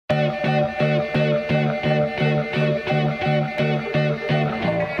My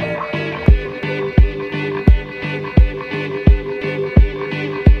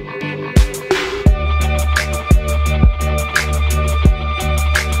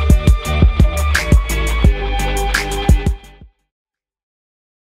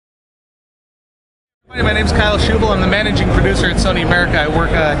name's Kyle Schubel. I'm the managing producer at Sony America. I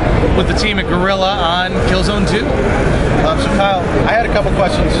work with the team at Gorilla on Killzone 2. So Kyle, I had a couple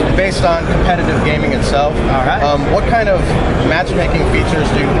questions based on competitive gaming itself. All right. What kind of matchmaking features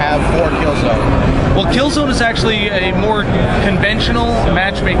do you have for Killzone? Well, Killzone is actually a more conventional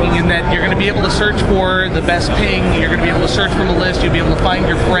matchmaking in that you're going to be able to search for the best ping, you're going to be able to search from a list, you'll be able to find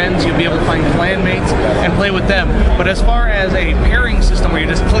your friends, you'll be able to find clan mates and play with them. But as far as a pairing system where you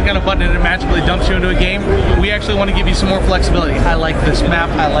just click on a button and it magically dumps you into a game, we actually want to give you some more flexibility. I like this map,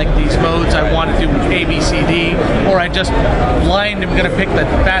 I like these modes, I want to do A, B, C, D, or I just blind am going to pick the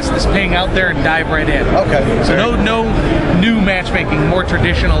fastest ping out there and dive right in. Okay. So no new matchmaking, more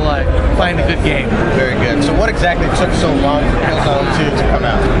traditional find a good game. Very good. So what exactly took so long for Killzone 2 to come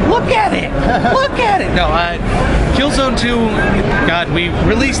out? Look at it! Look at it! No, Killzone 2, God, we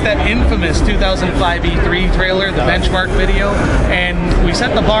released that infamous 2005 E3 trailer, the benchmark video, and we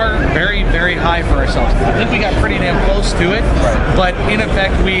set the bar very, very high for ourselves. I think we got pretty damn close to it, but in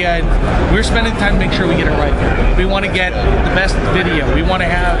effect, we're spending time to make sure we get it right. We want to get the best video. We want to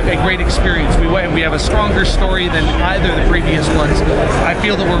have a great experience. We have a stronger story than either of the previous ones. I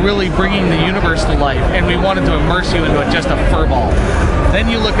feel that we're really bringing the universe to life, and we wanted to immerse you into just a furball. Then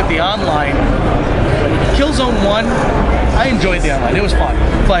you look at the online. Killzone 1, I enjoyed the online. It was fun,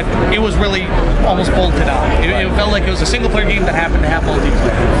 but it was really almost bolted on. It felt like it was a single-player game that happened to have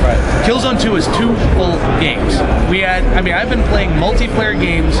multiplayer. Right. Killzone 2 is 2 full games. I've been playing multiplayer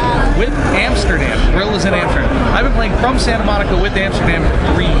games with Amsterdam. Gorilla's in Amsterdam. I've been playing from Santa Monica with Amsterdam for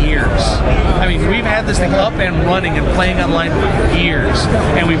 3 years. I mean, we've had this thing up and running and playing online for years,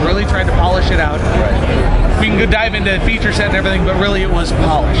 and we've really tried to polish it out. Right. We can go dive into feature set and everything, but really it was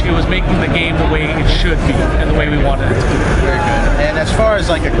polished. It was making the game the way it should be and the way we wanted it to be. Very good. And as far as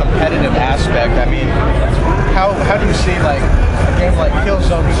like a competitive aspect, I mean, how do you see like a game like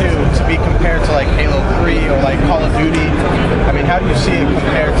Killzone 2 to be compared to like Halo 3 or like Call of Duty? I mean, how do you see it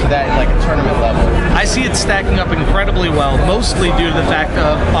compared to that in like a tournament level? I see it stacking up incredibly well, mostly due to the fact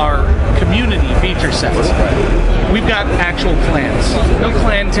of our community feature sets. We've got actual clans. No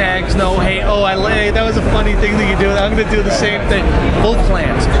clan tags, no, hey, oh, that was a funny thing that you do, I'm going to do the same thing. Full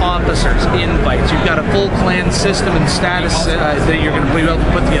clans, officers, invites. You've got a full clan system and status that you're going to be able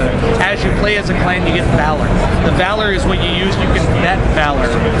to put together. As you play as a clan, you get Valor. The Valor is what you use. You can bet Valor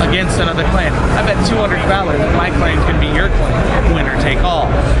against another clan. I bet 200 Valor that my clan can be your clan. Winner take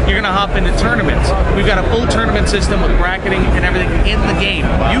all. You're going to hop into tournaments. We've got a full tournament system with bracketing and everything in the game.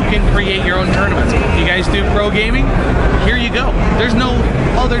 You can create your own tournaments. You guys do pro gaming? Here you go. There's no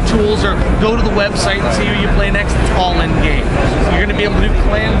other tools or go to the website and see who you play next. It's all in game. You're going to be able to do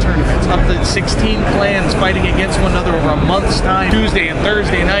clan tournaments, up to 16 clans fighting against one another over a month's time, Tuesday and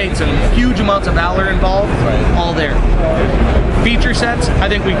Thursday nights, and huge amounts of Valor involved, all there. Feature sets, I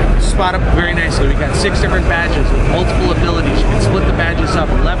think we spot up very nicely. We got 6 different badges with multiple abilities. You can split the badges up,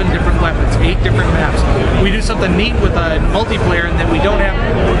 11 different weapons, 8 different maps. We do something neat with a multiplayer in that we don't have,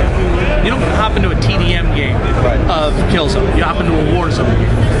 you don't hop into a TDM game of Killzone. You hop into a Warzone game.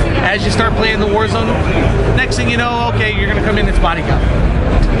 As you start playing the Warzone, next thing you know, okay, you're gonna come in, it's body count.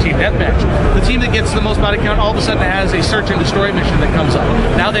 Team deathmatch. The team that gets the most body count all of a sudden has a search and destroy mission that comes up.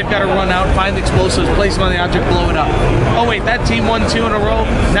 Now they've got to run out, find the explosives, place them on the object, blow it up. Oh wait, that team won 2 in a row.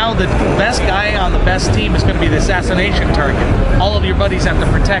 Now the best guy on the best team is going to be the assassination target. All of your buddies have to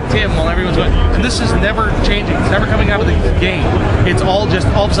protect him while everyone's going. And this is never changing. It's never coming out of the game. It's all just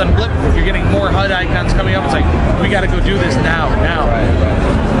all of a sudden blip. You're getting more HUD icons coming up. It's like, we got to go do this now.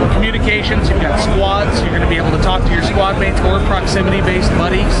 Communications, you've got squads. You're going to be able to talk to your squad mates or proximity-based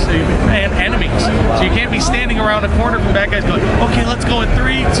buddies and enemies. So you can't be standing around a corner from bad guys going, okay, let's go in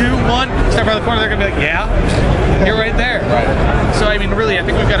 3, 2, 1. Step around the corner, they're going to be like, yeah, you're right there. So I mean, really, I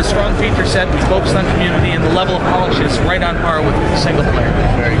think we've got a strong feature set. We focused on community, and the level of polish is right on par with single player.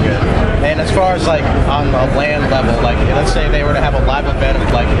 Very good. And as far as like on a LAN level, like let's say they were to have a live event,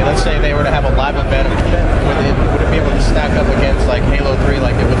 would it be able to stack up against like Halo 3,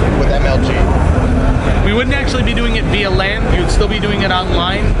 like it with MLG? We We wouldn't actually be doing it via LAN. You would still be doing it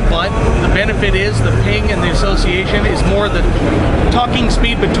online, but the benefit is the ping and the association is more the talking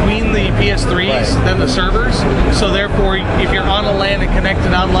speed between the PS3s than the servers. So therefore, if you're on a LAN and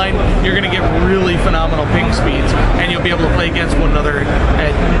connected online, you're going to get really phenomenal ping speeds, and you'll be able to play against one another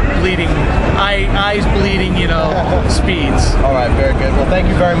at bleeding, eyes bleeding, you know, speeds. All right, very good. Well, thank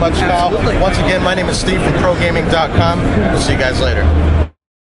you very much, Kyle. Absolutely. Once again, my name is Steve from ProGaming.com. We'll see you guys later.